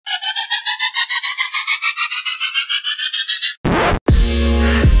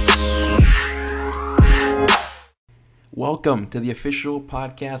Welcome to the official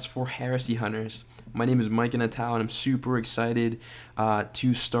podcast for Heresy Hunters. My name is Mike Natal, and I'm super excited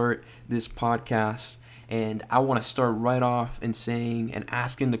to start this podcast. And I want to start right off in saying and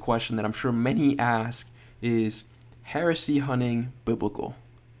asking the question that I'm sure many ask is heresy hunting biblical?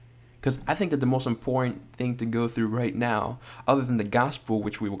 Because I think that the most important thing to go through right now, other than the gospel,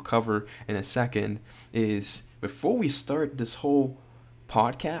 which we will cover in a second, is before we start this whole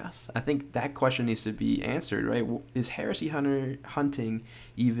podcast, I think that question needs to be answered, right? Is heresy hunting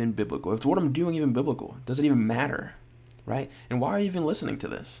even biblical? Is what I'm doing even biblical? Does it even matter, right? And why are you even listening to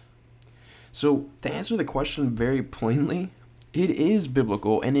this? So to answer the question very plainly, it is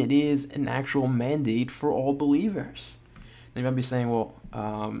biblical and it is an actual mandate for all believers. They might be saying, well,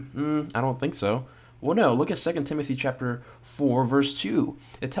 I don't think so. Well, no, look at 2 Timothy chapter 4, verse 2.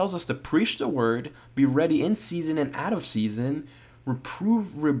 It tells us to preach the word, be ready in season and out of season,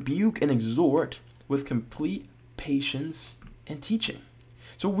 reprove, rebuke, and exhort with complete patience and teaching.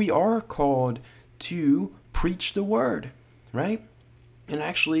 So we are called to preach the word, right? And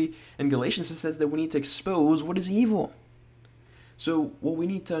actually, in Galatians, it says that we need to expose what is evil. So what we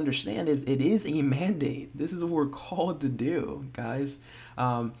need to understand is it is a mandate. This is what we're called to do, guys.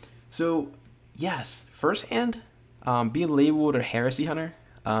 So yes, firsthand, being labeled a heresy hunter,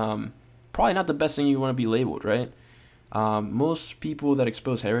 probably not the best thing you want to be labeled, right? Most people that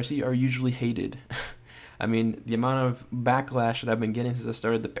expose heresy are usually hated. I mean, the amount of backlash that I've been getting since I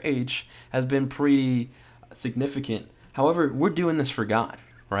started the page has been pretty significant. However, we're doing this for God,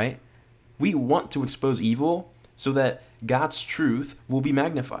 right? We want to expose evil so that God's truth will be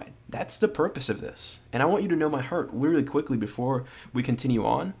magnified. That's the purpose of this. And I want you to know my heart really quickly before we continue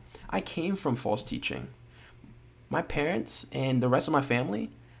on. I came from false teaching. My parents and the rest of my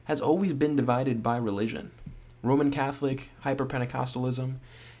family has always been divided by religion. Roman Catholic, hyper-Pentecostalism.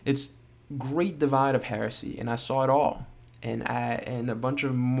 It's great divide of heresy, and I saw it all. And a bunch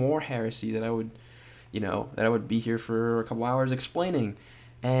of more heresy that I would be here for a couple hours explaining.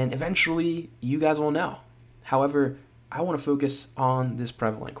 And eventually, you guys will know. However, I want to focus on this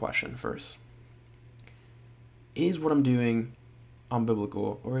prevalent question first. Is what I'm doing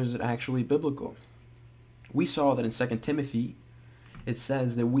unbiblical, or is it actually biblical? We saw that in 2 Timothy, it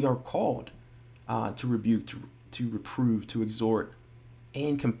says that we are called to rebuke, to reprove, to exhort,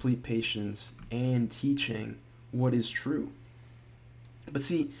 and complete patience and teaching what is true. But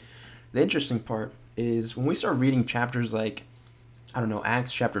see, the interesting part is when we start reading chapters like,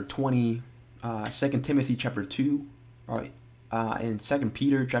 Acts chapter 20, 2 Timothy chapter 2, and 2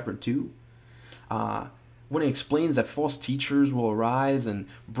 Peter chapter 2, when it explains that false teachers will arise and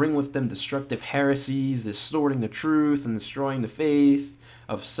bring with them destructive heresies, distorting the truth and destroying the faith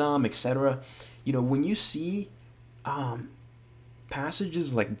of some, etc. When you see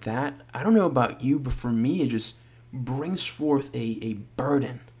passages like that, I don't know about you, but for me, it just brings forth a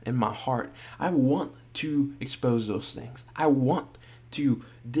burden in my heart. I want to expose those things. I want to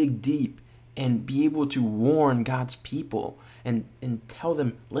dig deep and be able to warn God's people and tell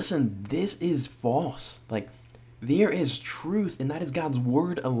them, listen, this is false. Like, there is truth, and that is God's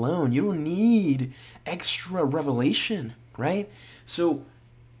word alone. You don't need extra revelation, right? So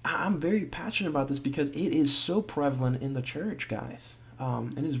I'm very passionate about this because it is so prevalent in the church, guys.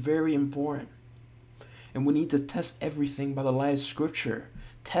 And it's very important. And we need to test everything by the light of Scripture.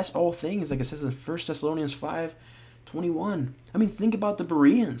 Test all things, like it says in 1 Thessalonians 5:21. I mean, think about the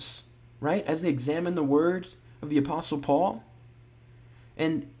Bereans, right? As they examine the words of the Apostle Paul.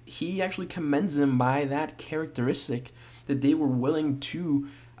 And he actually commends them by that characteristic that they were willing to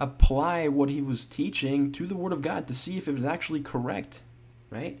apply what he was teaching to the Word of God to see if it was actually correct,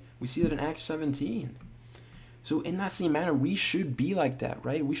 right? We see that in Acts 17. So in that same manner, we should be like that,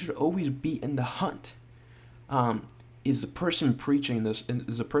 right? We should always be in the hunt. Is the person preaching this,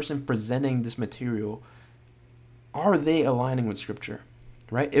 is the person presenting this material, are they aligning with Scripture,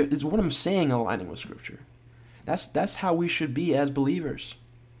 right? Is what I'm saying aligning with Scripture? That's how we should be as believers.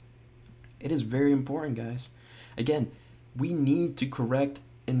 It is very important, guys. Again, we need to correct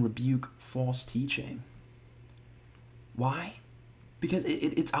and rebuke false teaching. Why? Because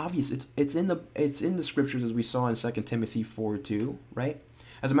it's obvious. It's in the Scriptures, as we saw in 2 Timothy 4:2, right?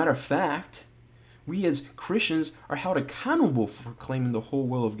 As a matter of fact, we as Christians are held accountable for proclaiming the whole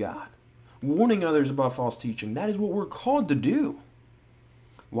will of God, warning others about false teaching. That is what we're called to do.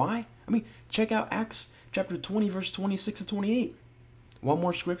 Why? I mean, check out Acts chapter 20, verse 26 to 28. One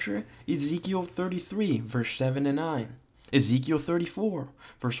more scripture, Ezekiel 33, verse 7 and 9. Ezekiel 34,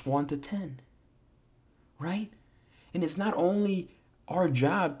 verse 1 to 10. Right? And it's not only our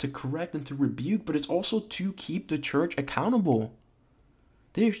job to correct and to rebuke, but it's also to keep the church accountable.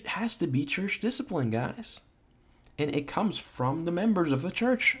 There has to be church discipline, guys. And it comes from the members of the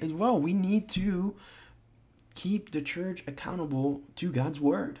church as well. We need to keep the church accountable to God's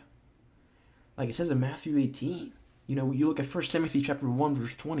word. Like it says in Matthew 18. You know, you look at 1 Timothy chapter 1,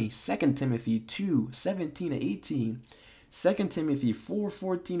 verse 20, 2 Timothy 2, 17 to 18, 2 Timothy 4,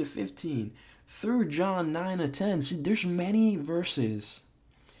 14 to 15, 3 John 9 to 10. See, there's many verses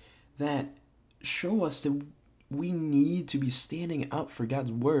that show us that we need to be standing up for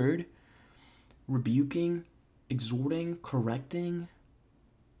God's word, rebuking, exhorting, correcting,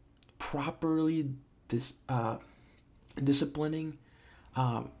 properly disciplining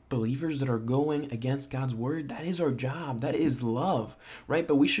believers that are going against God's word. That is our job. That is love, right?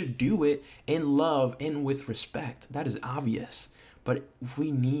 But we should do it in love and with respect. That is obvious. But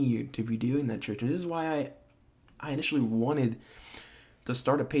we need to be doing that, church. And this is why I initially wanted to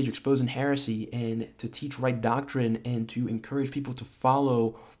start a page exposing heresy and to teach right doctrine and to encourage people to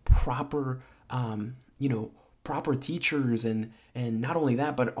follow proper, proper teachers, and not only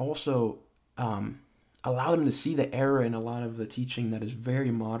that, but also allow them to see the error in a lot of the teaching that is very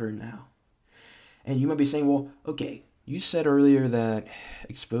modern now. And you might be saying, well, okay, you said earlier that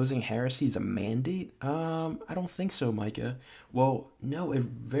exposing heresy is a mandate. I don't think so, Micah. Well, no, it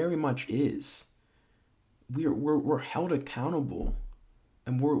very much is. We're held accountable,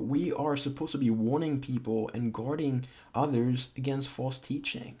 and we are supposed to be warning people and guarding others against false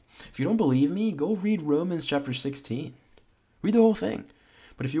teaching. If you don't believe me, go read Romans chapter 16. Read the whole thing.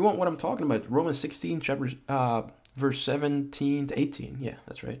 But if you want what I'm talking about, Romans 16, verse 17 to 18. Yeah,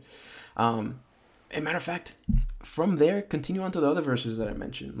 that's right. As a matter of fact, from there, continue on to the other verses that I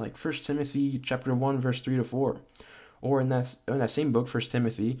mentioned, like 1 Timothy chapter 1, verse 3 to 4. Or in that same book, 1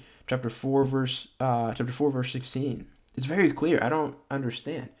 Timothy chapter 4, verse 16. It's very clear. I don't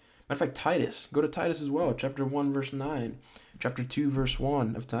understand. Matter of fact, Titus. Go to Titus as well. Chapter 1, verse 9. Chapter 2, verse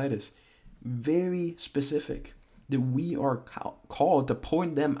 1 of Titus. Very specific. That we are called to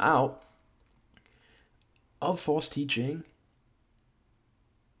point them out of false teaching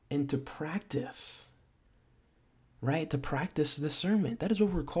and to practice, right? To practice discernment. That is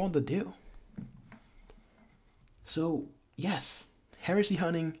what we're called to do. So, yes, heresy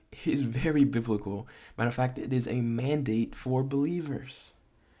hunting is very biblical. Matter of fact, it is a mandate for believers.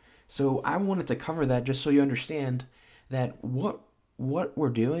 So I wanted to cover that just so you understand that what we're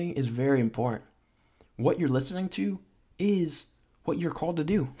doing is very important. What you're listening to is what you're called to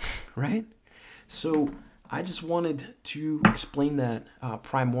do, right? So I just wanted to explain that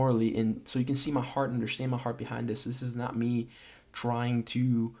primarily, and so you can see my heart and understand my heart behind this. This is not me trying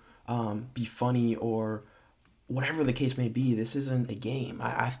to be funny or whatever the case may be. This isn't a game.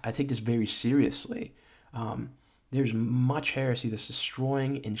 I take this very seriously. There's much heresy that's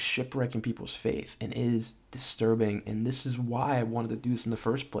destroying and shipwrecking people's faith and is disturbing. And this is why I wanted to do this in the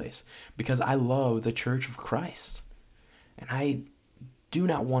first place, because I love the Church of Christ. And I do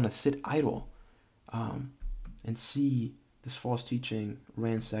not want to sit idle and see this false teaching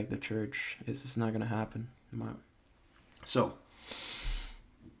ransack the church. It's just not going to happen. So,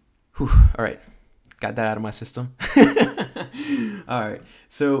 all right. Got that out of my system. All right.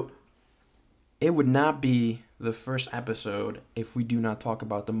 So, it would not be the first episode if we do not talk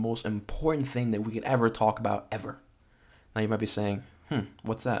about the most important thing that we could ever talk about ever. Now you might be saying,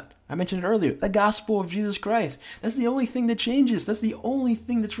 what's that? I mentioned it earlier, the gospel of Jesus Christ. That's the only thing that changes. That's the only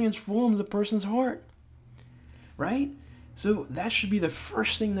thing that transforms a person's heart, right? So that should be the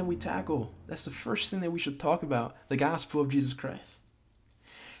first thing that we tackle. That's the first thing that we should talk about, the gospel of Jesus Christ.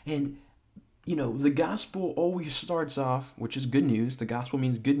 And the gospel always starts off, which is good news. The gospel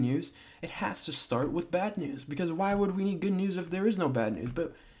means good news. It has to start with bad news, because why would we need good news if there is no bad news?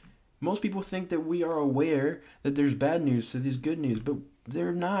 But most people think that we are aware that there's bad news to this good news, but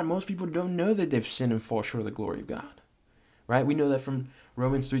they're not. Most people don't know that they've sinned and fall short of the glory of God, right? We know that from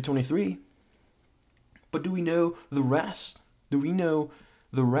Romans 3:23. But do we know the rest? Do we know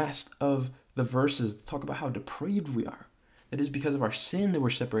the rest of the verses that talk about how depraved we are? That is because of our sin that we're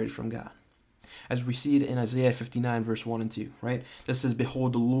separated from God. As we see it in Isaiah 59, verse 1 and 2, right? That says,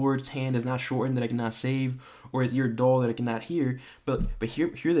 behold, the Lord's hand is not shortened that I cannot save, or his ear dull that I cannot hear. But hear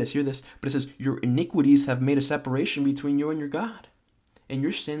this. But it says, your iniquities have made a separation between you and your God, and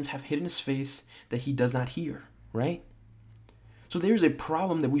your sins have hidden his face that he does not hear, right? So there's a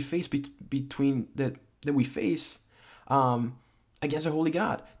problem that we face that we face against a holy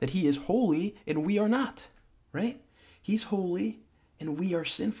God, that he is holy and we are not, right? He's holy and we are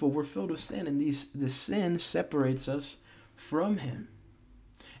sinful. We're filled with sin, and this sin separates us from him.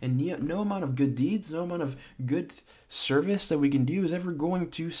 And no amount of good deeds, no amount of good service that we can do is ever going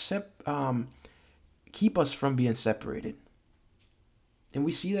to keep us from being separated. And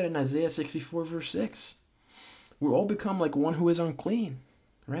we see that in Isaiah 64, verse 6. we all become like one who is unclean,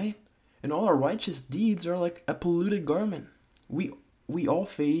 right? And all our righteous deeds are like a polluted garment. We all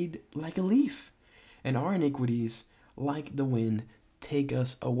fade like a leaf, and our iniquities, like the wind, take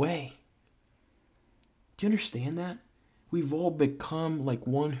us away. Do you understand that? We've all become like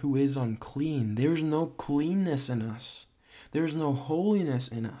one who is unclean. There's no cleanness in us. There's no holiness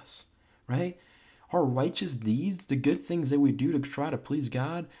in us, right? Our righteous deeds, the good things that we do to try to please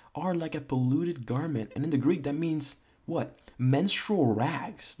God, are like a polluted garment. And in the Greek, that means what? Menstrual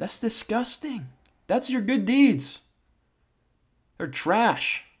rags. That's disgusting. That's your good deeds. They're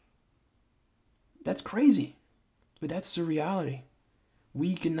trash. That's crazy. But that's the reality.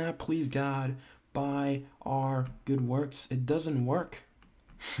 We cannot please God by our good works. It doesn't work.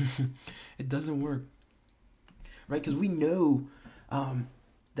 It doesn't work. Right? Because we know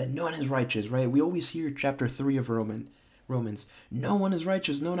that no one is righteous, right? We always hear chapter 3 of Romans. No one is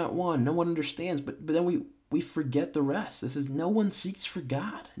righteous, no, not one. No one understands. But then we forget the rest. It says no one seeks for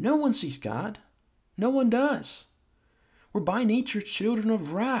God. No one seeks God. No one does. We're by nature children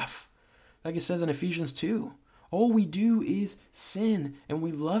of wrath. Like it says in Ephesians 2. All we do is sin, and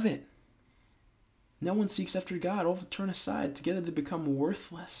we love it. No one seeks after God. All turn aside. Together they become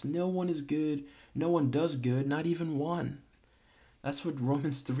worthless. No one is good. No one does good, not even one. That's what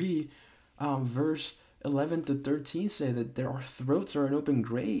Romans 3, verse 11 to 13 say, that our throats are an open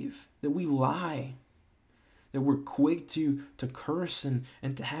grave, that we lie, that we're quick to curse and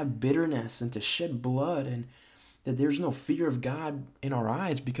to have bitterness and to shed blood, and that there's no fear of God in our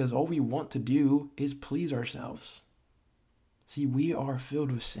eyes because all we want to do is please ourselves. See, we are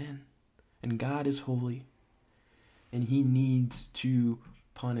filled with sin, and God is holy, and he needs to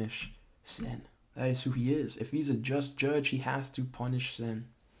punish sin. That is who he is. If he's a just judge, he has to punish sin.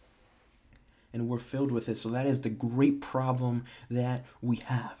 And we're filled with it. So that is the great problem that we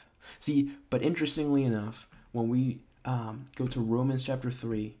have. See, but interestingly enough, when we go to Romans chapter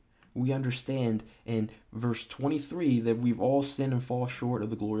 3, we understand in verse 23 that we've all sinned and fall short of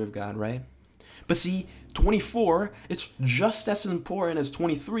the glory of God, right? But see, 24, it's just as important as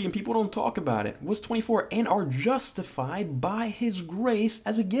 23, and people don't talk about it. What's 24? And are justified by his grace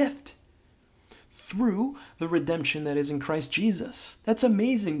as a gift, through the redemption that is in Christ Jesus. That's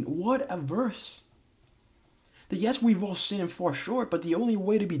amazing. What a verse. That yes, we've all sinned and fall short, but the only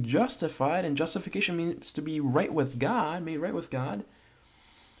way to be justified, and justification means to be right with God, made right with God,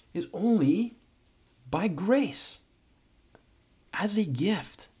 is only by grace, as a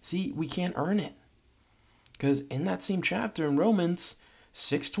gift. See, we can't earn it. Because in that same chapter in Romans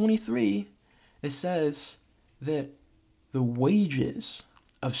 6:23, it says that the wages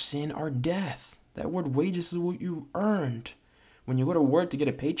of sin are death. That word wages is what you earned. When you go to work to get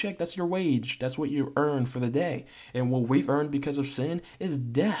a paycheck, that's your wage. That's what you earned for the day. And what we've earned because of sin is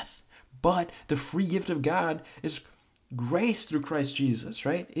death. But the free gift of God is grace through Christ Jesus,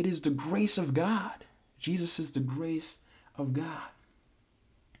 right? It is the grace of God. Jesus is the grace of God.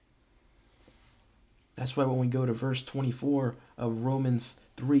 That's why when we go to verse 24 of Romans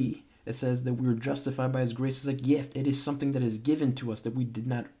 3, it says that we were justified by his grace as a gift. It is something that is given to us that we did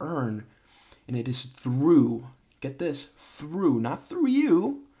not earn. And it is through, get this, through, not through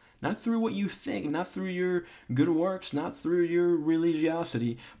you, not through what you think, not through your good works, not through your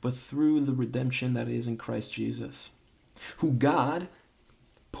religiosity, but through the redemption that is in Christ Jesus, who God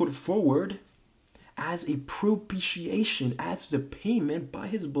put forward as a propitiation, as the payment by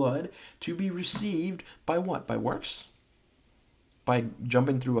his blood to be received by what? By works? By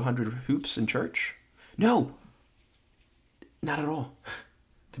jumping through 100 hoops in church? No, not at all.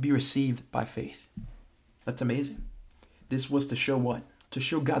 To be received by faith. That's amazing. This was to show what? To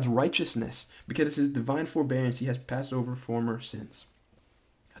show God's righteousness, because it's his divine forbearance. He has passed over former sins.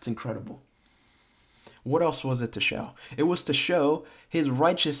 That's incredible. What else was it to show? It was to show his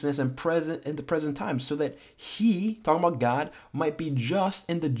righteousness in the present time, so that he, talking about God, might be just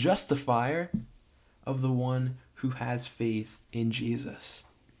and the justifier of the one who has faith in Jesus.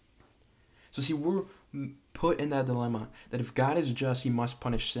 So see, we're put in that dilemma that if God is just, he must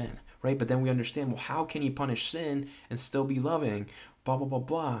punish sin, right? But then we understand, well, how can he punish sin and still be loving? Blah, blah, blah,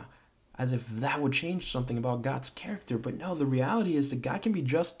 blah. As if that would change something about God's character. But no, the reality is that God can be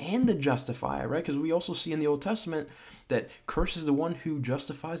just and the justifier, right? Because we also see in the Old Testament that curse is the one who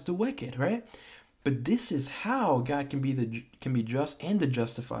justifies the wicked, right? But this is how God can be just and the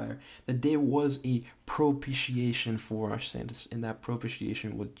justifier. That there was a propitiation for our sins, and that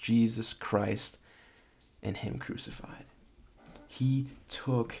propitiation was Jesus Christ and him crucified. He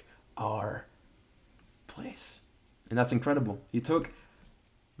took our place. And that's incredible. He took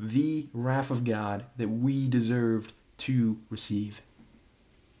the wrath of God that we deserved to receive.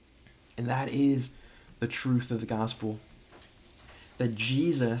 And that is the truth of the gospel. That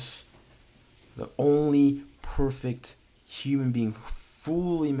Jesus, the only perfect human being,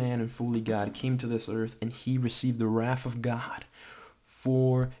 fully man and fully God, came to this earth, and he received the wrath of God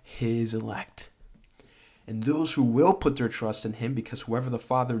for his elect. And those who will put their trust in him, because whoever the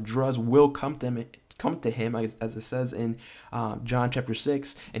Father draws will come to him, as it says in John chapter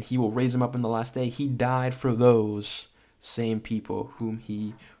 6, and he will raise him up in the last day. He died for those same people whom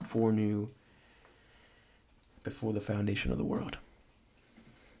he foreknew before the foundation of the world.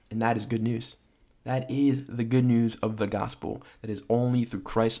 And that is good news. That is the good news of the gospel. That is only through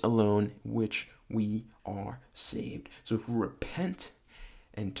Christ alone which we are saved. So if we repent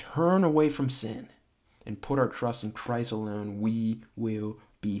and turn away from sin and put our trust in Christ alone, we will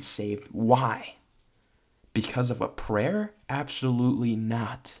be saved. Why? Because of a prayer? Absolutely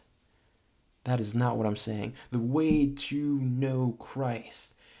not. That is not what I'm saying. The way to know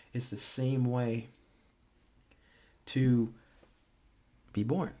Christ is the same way to be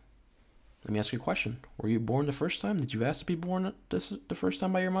born. Let me ask you a question. Were you born the first time? Did you ask to be born the first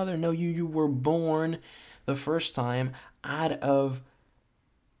time by your mother? No, you were born the first time out of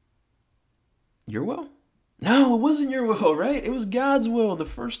your will. No, it wasn't your will, right? It was God's will the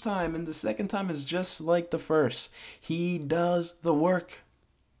first time, and the second time is just like the first. He does the work.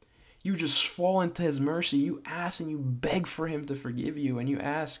 You just fall into his mercy. You ask and you beg for him to forgive you, and you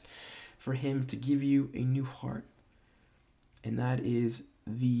ask for him to give you a new heart. And that is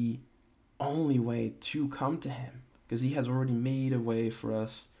the only way to come to him, because he has already made a way for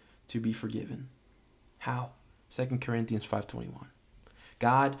us to be forgiven. How? 2 Corinthians 5:21.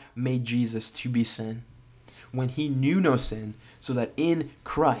 God made Jesus to be sin when he knew no sin, so that in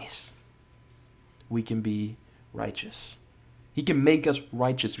Christ we can be righteous. He can make us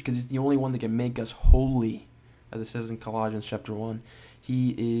righteous because he's the only one that can make us holy. As it says in Colossians chapter 1,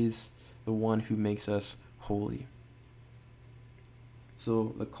 he is the one who makes us holy.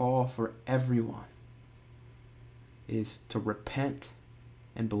 So the call for everyone is to repent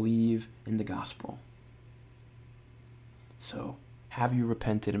and believe in the gospel. So, have you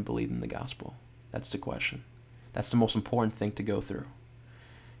repented and believed in the gospel? That's the question. That's the most important thing to go through.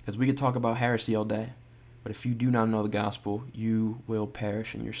 Because we could talk about heresy all day, but if you do not know the gospel, you will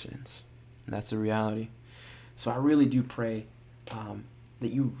perish in your sins. And that's the reality. So I really do pray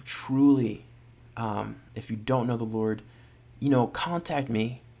that you truly, if you don't know the Lord, contact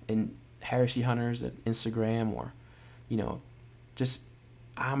me in Heresy Hunters at Instagram, or, just,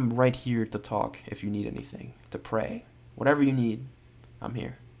 I'm right here to talk if you need anything, to pray. Whatever you need, I'm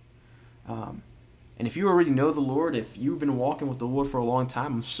here. And if you already know the Lord, if you've been walking with the Lord for a long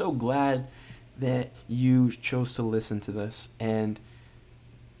time, I'm so glad that you chose to listen to this. And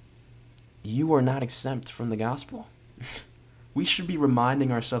you are not exempt from the gospel. We should be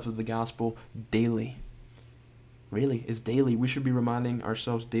reminding ourselves of the gospel daily. Really, it's daily. We should be reminding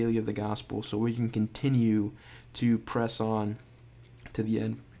ourselves daily of the gospel so we can continue to press on to the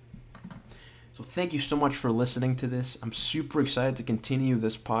end. So thank you so much for listening to this. I'm super excited to continue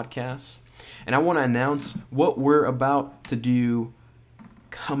this podcast. And I want to announce what we're about to do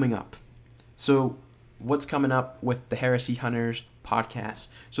coming up. So what's coming up with the Heresy Hunters podcast?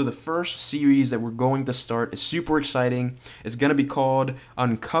 So the first series that we're going to start is super exciting. It's going to be called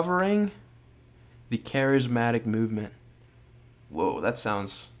Uncovering the Charismatic Movement. Whoa, that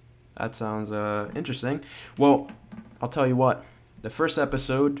sounds interesting. Well, I'll tell you what. The first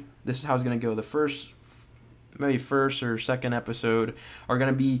episode, this is how it's going to go. The first or second episode are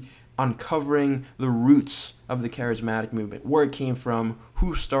going to be uncovering the roots of the charismatic movement, where it came from,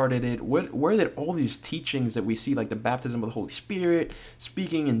 who started it, where did all these teachings that we see, like the baptism of the Holy Spirit,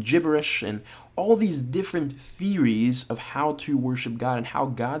 speaking in gibberish, and all these different theories of how to worship God and how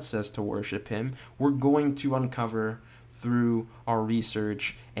God says to worship him, we're going to uncover through our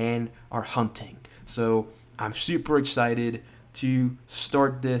research and our hunting. So I'm super excited to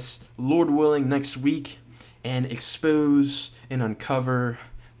start this, Lord willing, next week, and expose and uncover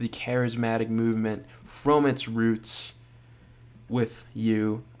the charismatic movement from its roots with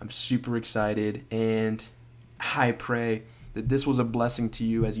you. I'm super excited, and I pray that this was a blessing to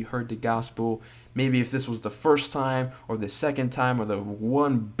you as you heard the gospel. Maybe if this was the first time or the second time or the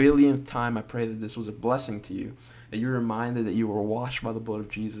 1 billionth time, I pray that this was a blessing to you, that you're reminded that you were washed by the blood of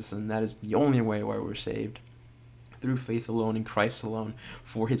Jesus, and that is the only way why we're saved. Through faith alone, in Christ alone,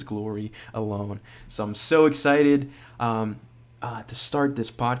 for his glory alone. So I'm so excited to start this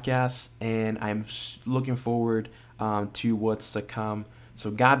podcast, and I'm looking forward to what's to come.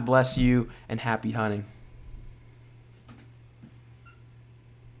 So God bless you, and happy hunting.